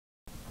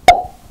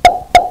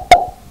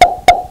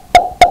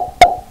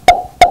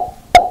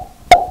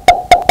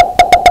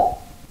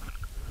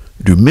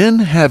Do men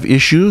have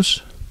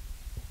issues?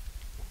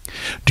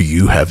 Do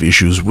you have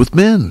issues with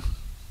men?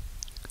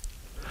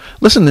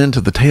 Listen in to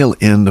the tail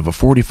end of a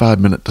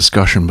 45-minute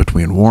discussion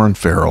between Warren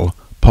Farrell,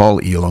 Paul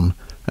Elam,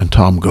 and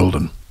Tom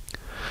Golden.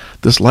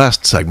 This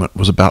last segment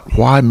was about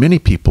why many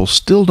people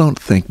still don't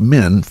think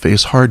men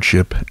face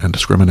hardship and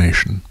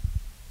discrimination.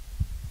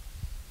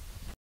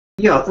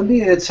 Yeah, let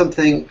me add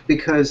something,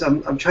 because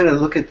I'm trying to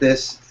look at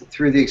this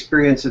through the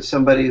experience of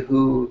somebody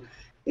who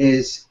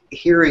is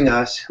hearing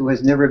us, who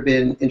has never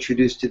been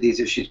introduced to these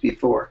issues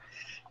before.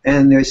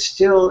 And there's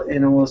still,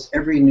 in almost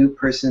every new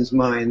person's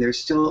mind, there's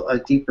still a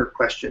deeper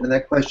question. And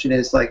that question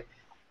is like,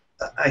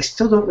 I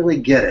still don't really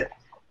get it.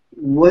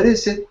 What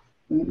is it?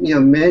 You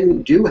know,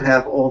 men do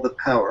have all the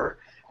power,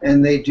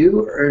 and they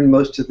do earn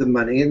most of the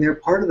money, and they're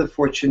part of the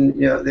Fortune,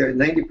 you know, they're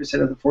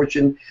 90% of the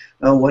Fortune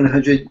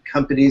 100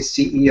 companies'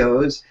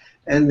 CEOs,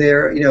 and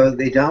they're, you know,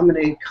 they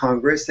dominate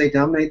Congress, they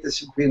dominate the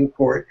Supreme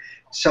Court.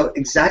 So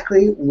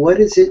exactly what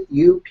is it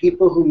you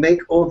people who make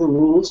all the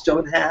rules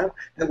don't have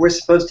that we're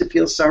supposed to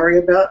feel sorry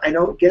about? I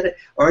don't get it.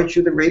 Aren't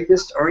you the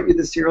rapists? Aren't you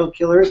the serial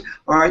killers?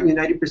 Aren't you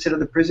 90% of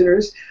the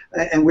prisoners?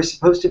 And we're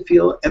supposed to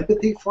feel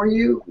empathy for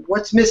you?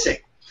 What's missing?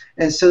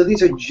 And so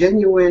these are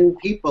genuine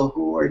people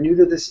who are new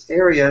to this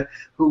area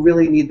who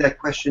really need that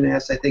question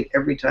asked, I think,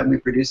 every time we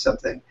produce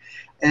something.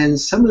 And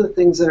some of the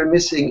things that are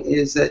missing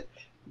is that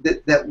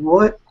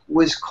what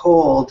was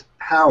called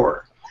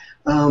power,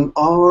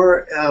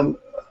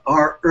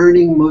 our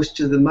earning most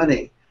of the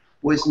money,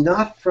 was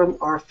not from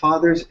our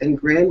fathers and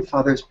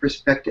grandfathers'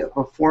 perspective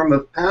a form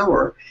of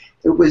power.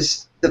 It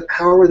was the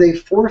power they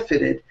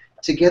forfeited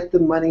to get the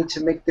money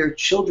to make their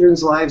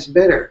children's lives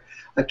better.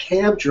 A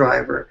cab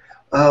driver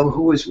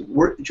who was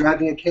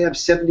driving a cab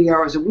 70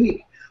 hours a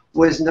week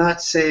was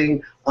not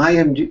saying, I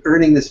am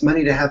earning this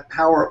money to have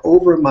power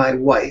over my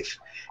wife.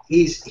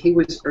 He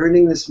was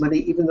earning this money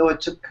even though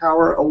it took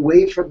power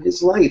away from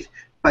his life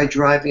by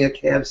driving a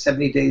cab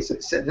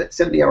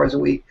 70 hours a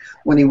week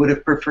when he would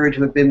have preferred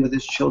to have been with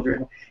his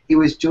children. He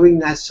was doing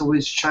that so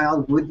his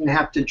child wouldn't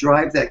have to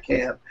drive that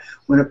cab.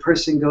 When a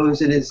person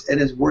goes and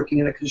is working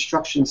in a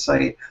construction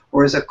site,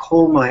 or as a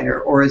coal miner,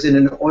 or is in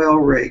an oil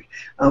rig,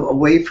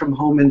 away from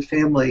home and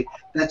family,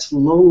 that's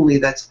lonely,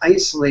 that's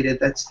isolated,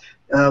 that's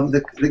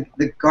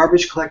the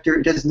garbage collector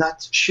does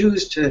not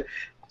choose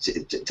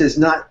does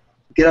not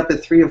get up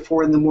at 3 or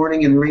 4 in the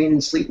morning in rain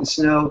and sleet and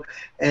snow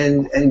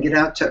and get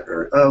out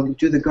to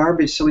do the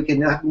garbage so he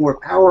can have more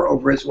power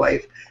over his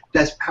wife.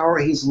 That's power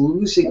he's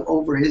losing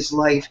over his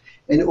life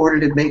in order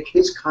to make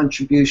his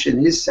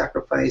contribution, his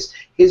sacrifice,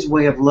 his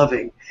way of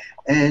loving.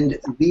 And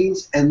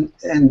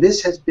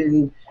this has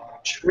been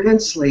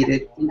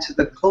translated into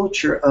the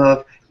culture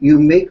of, you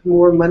make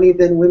more money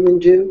than women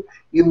do,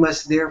 you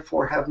must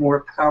therefore have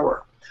more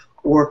power.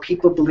 Or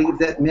people believe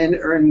that men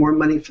earn more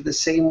money for the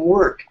same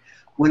work,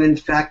 when in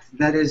fact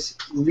that is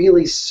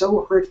really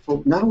so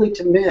hurtful, not only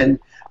to men,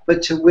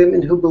 but to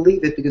women who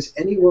believe it, because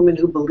any woman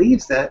who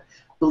believes that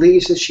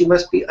believes that she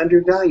must be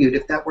undervalued.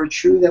 If that were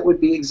true, that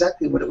would be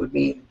exactly what it would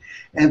mean.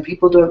 And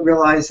people don't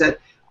realize that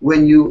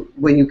when you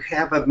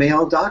have a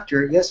male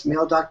doctor, yes,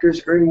 male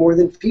doctors earn more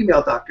than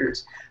female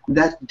doctors.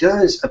 That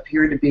does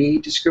appear to be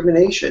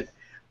discrimination.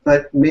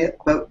 But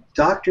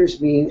doctors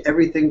mean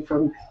everything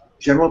from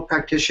general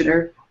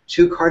practitioner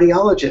to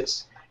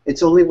cardiologist.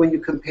 It's only when you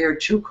compare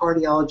two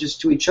cardiologists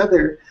to each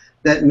other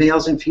that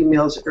males and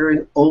females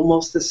earn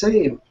almost the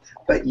same.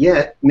 But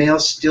yet,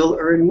 males still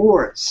earn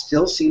more.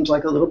 Still seems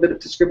like a little bit of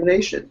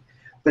discrimination.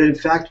 But in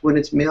fact, when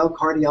it's male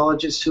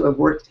cardiologists who have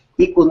worked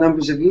equal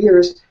numbers of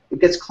years, it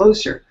gets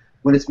closer.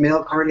 When it's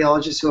male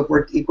cardiologists who have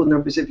worked equal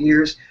numbers of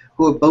years,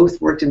 who have both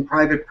worked in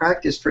private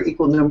practice for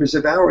equal numbers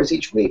of hours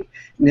each week,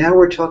 now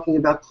we're talking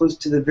about close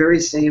to the very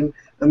same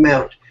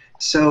amount.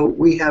 So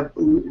we have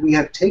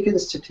taken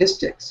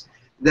statistics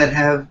that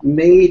have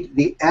made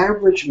the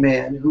average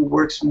man who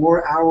works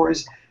more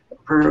hours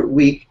per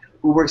week,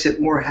 who works at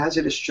more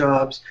hazardous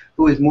jobs,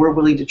 who is more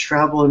willing to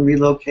travel and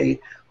relocate,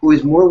 who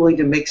is more willing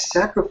to make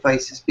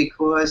sacrifices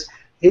because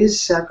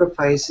his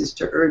sacrifices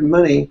to earn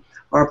money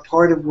are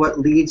part of what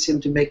leads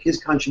him to make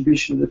his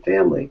contribution to the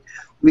family.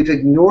 We've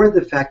ignored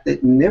the fact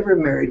that never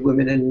married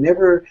women and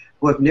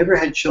who have never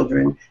had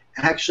children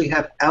actually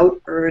have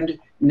out-earned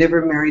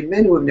never married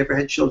men who have never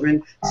had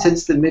children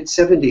since the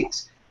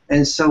mid-70s.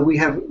 And so we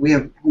have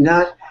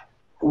not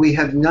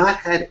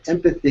had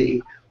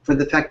empathy for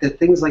the fact that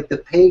things like the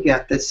pay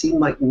gap that seem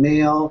like a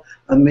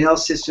male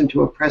system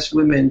to oppress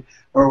women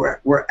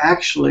were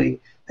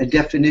actually a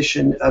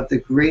definition of the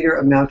greater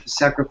amount of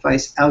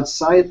sacrifice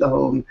outside the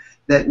home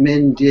that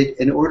men did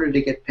in order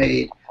to get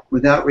paid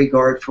without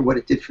regard for what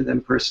it did for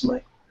them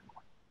personally.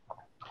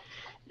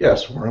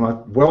 Yes,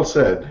 Warren, well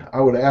said.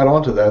 I would add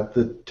on to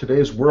that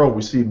today's world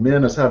we see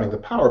men as having the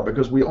power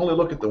because we only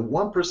look at the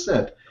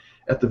 1%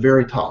 at the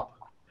very top.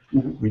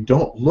 Mm-hmm. We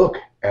don't look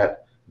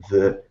at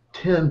the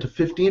 10 to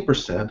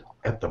 15%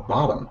 at the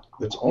bottom.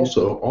 That's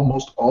also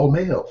almost all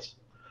males.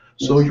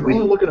 So you're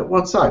only looking at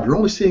one side. You're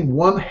only seeing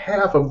one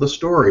half of the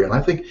story. And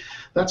I think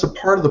that's a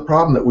part of the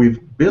problem that we've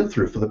been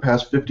through for the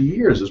past 50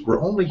 years is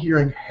we're only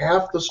hearing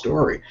half the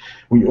story.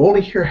 When you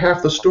only hear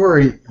half the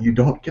story, you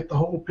don't get the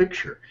whole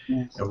picture.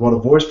 Yes. And what A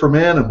Voice for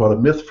Man and what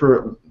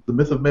the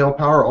myth of male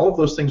power, all of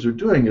those things are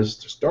doing is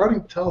they're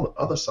starting to tell the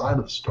other side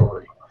of the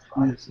story,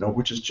 Yes.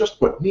 which is just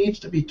what needs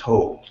to be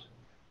told.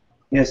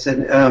 Yes,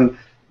 and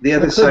the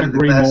other I side couldn't of the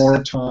agree glass.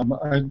 more, Tom.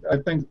 I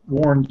think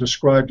Warren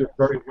described it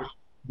very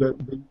well.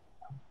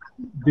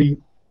 The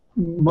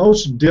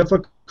most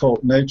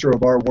difficult nature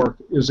of our work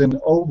is in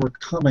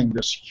overcoming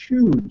this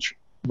huge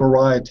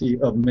variety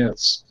of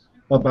myths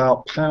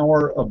about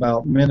power,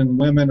 about men and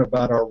women,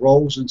 about our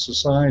roles in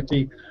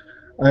society.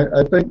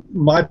 I think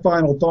my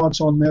final thoughts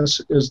on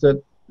this is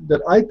that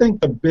I think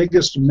the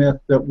biggest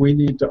myth that we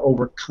need to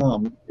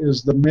overcome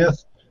is the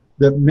myth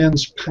that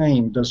men's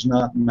pain does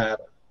not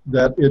matter,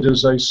 that it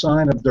is a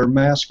sign of their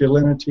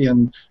masculinity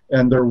and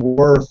their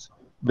worth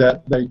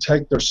that they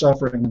take their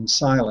suffering in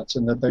silence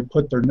and that they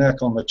put their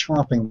neck on the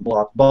chopping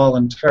block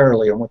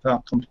voluntarily and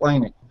without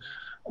complaining.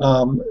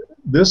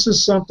 This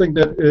is something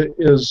that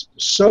is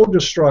so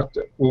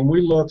destructive when we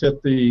look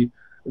at the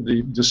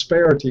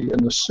disparity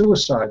in the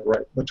suicide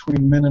rate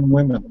between men and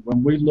women,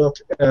 when we look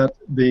at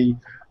the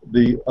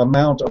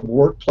amount of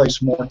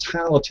workplace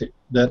mortality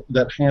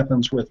that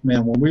happens with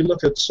men, when we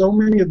look at so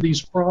many of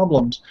these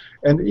problems,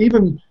 and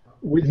even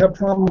we have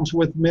problems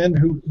with men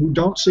who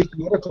don't seek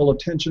medical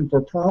attention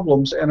for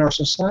problems, and our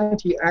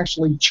society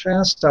actually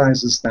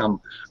chastises them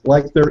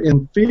like they're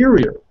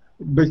inferior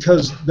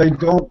because they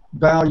don't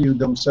value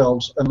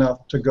themselves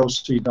enough to go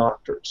see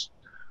doctors.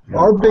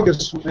 Our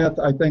biggest myth,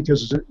 I think,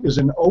 is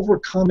in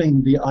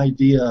overcoming the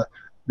idea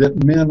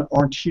that men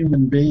aren't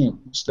human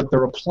beings, that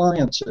they're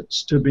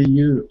appliances to be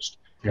used.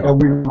 Yeah.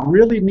 And we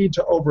really need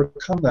to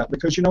overcome that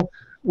because,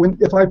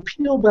 if I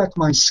peel back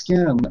my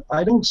skin,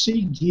 I don't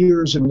see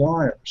gears and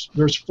wires.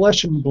 There's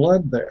flesh and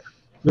blood there.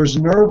 There's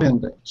nerve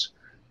endings.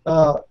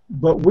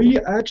 But we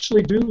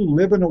actually do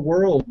live in a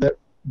world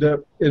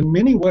that in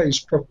many ways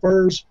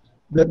prefers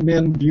that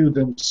men view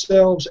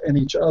themselves and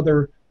each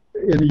other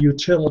in a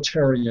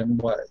utilitarian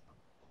way.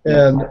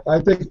 And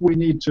I think we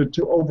need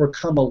to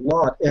overcome a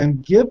lot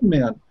and give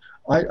men.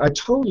 I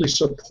totally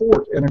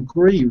support and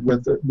agree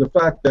with the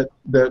fact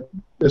that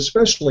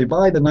especially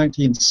by the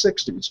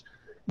 1960s,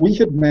 we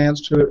had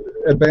advanced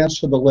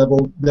to the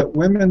level that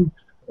women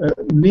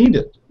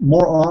needed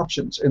more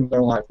options in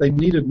their life. They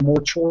needed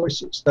more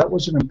choices. That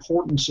was an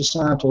important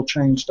societal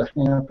change to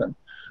happen.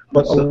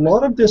 But a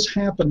lot of this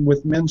happened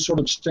with men sort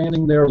of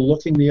standing there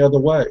looking the other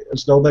way,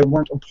 as though they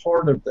weren't a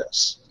part of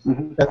this.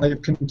 Mm-hmm. And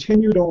they've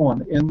continued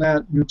on in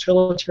that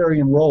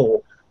utilitarian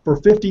role for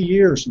 50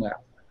 years now,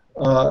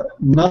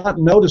 not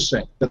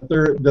noticing that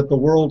the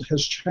world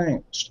has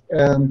changed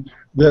and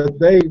that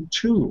they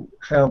too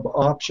have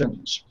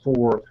options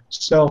for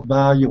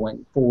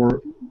self-valuing,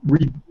 for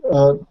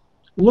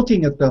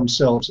looking at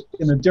themselves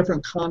in a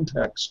different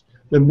context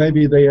than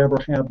maybe they ever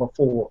had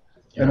before.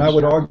 Yes. And I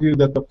would argue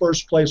that the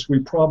first place we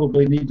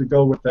probably need to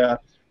go with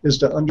that is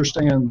to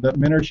understand that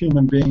men are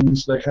human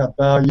beings, they have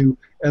value,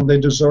 and they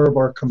deserve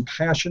our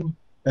compassion,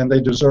 and they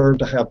deserve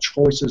to have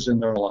choices in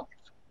their life.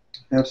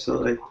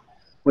 Absolutely.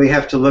 We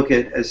have to look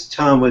at, as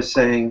Tom was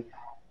saying,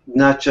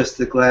 not just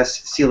the glass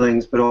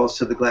ceilings, but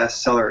also the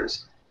glass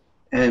cellars.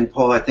 And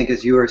Paul, I think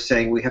as you were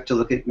saying, we have to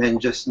look at men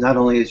just not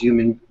only as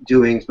human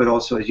doings, but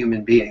also as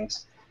human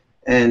beings.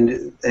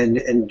 And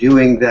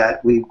doing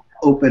that, we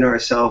open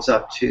ourselves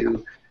up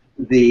to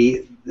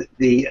the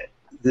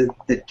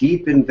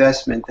deep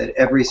investment that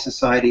every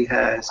society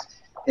has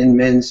in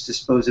men's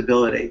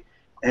disposability.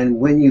 And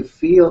when you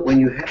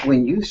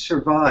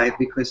survive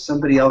because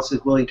somebody else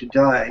is willing to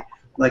die,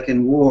 like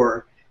in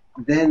war,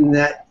 then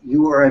that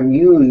you are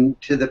immune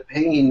to the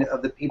pain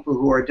of the people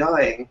who are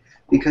dying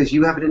because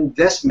you have an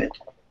investment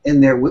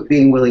in their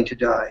being willing to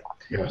die.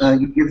 Yes.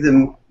 You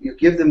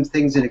give them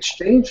things in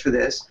exchange for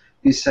this.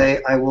 You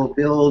say, I will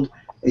build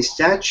a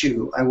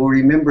statue. I will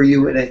remember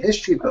you in a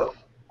history book.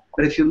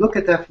 But if you look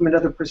at that from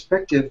another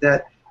perspective,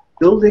 that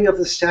building of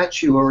the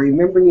statue or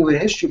remembering you in a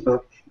history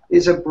book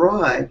is a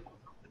bribe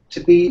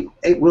to be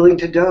willing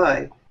to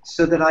die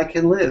so that I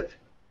can live.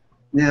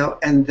 Now,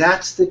 and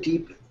that's the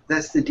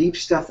deep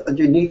stuff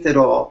underneath it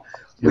all,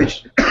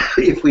 which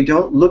if we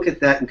don't look at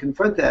that and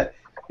confront that,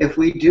 if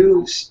we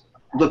do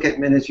look at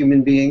men as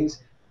human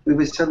beings, we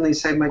would suddenly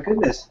say, my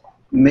goodness,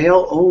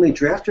 male-only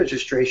draft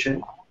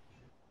registration,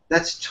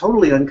 that's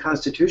totally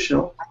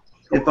unconstitutional.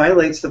 It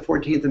violates the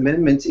 14th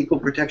Amendment's equal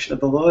protection of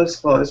the laws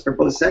clause for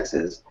both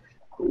sexes.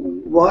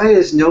 Why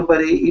is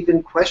nobody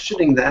even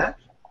questioning that?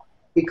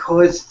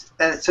 Because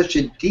at such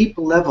a deep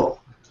level,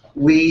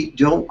 we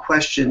don't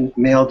question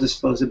male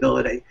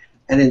disposability.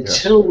 And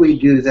until we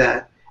do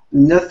that,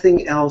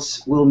 nothing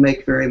else will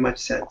make very much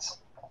sense.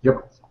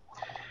 Yep.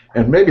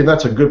 And maybe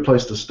that's a good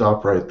place to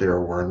stop right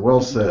there, Warren.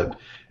 Well said.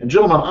 And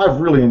gentlemen,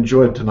 I've really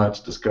enjoyed tonight's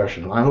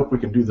discussion, and I hope we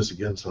can do this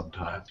again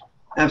sometime.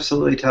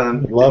 Absolutely,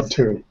 Tom. I'd love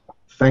to.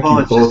 Thank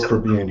you both for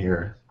being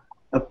here.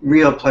 A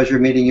real pleasure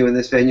meeting you in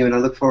this venue, and I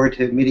look forward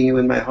to meeting you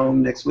in my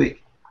home next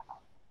week.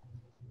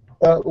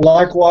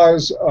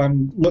 Likewise,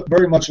 I'm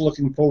very much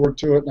looking forward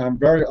to it, and I'm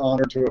very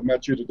honored to have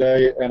met you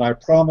today. And I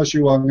promise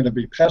you, I'm going to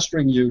be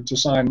pestering you to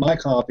sign my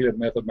copy of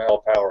Myth of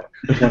Male Power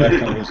when I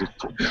come visit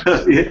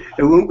you.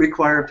 It won't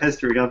require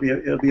pestering.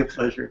 It'll be a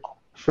pleasure.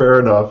 Fair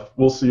enough.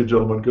 We'll see you,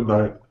 gentlemen. Good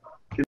night.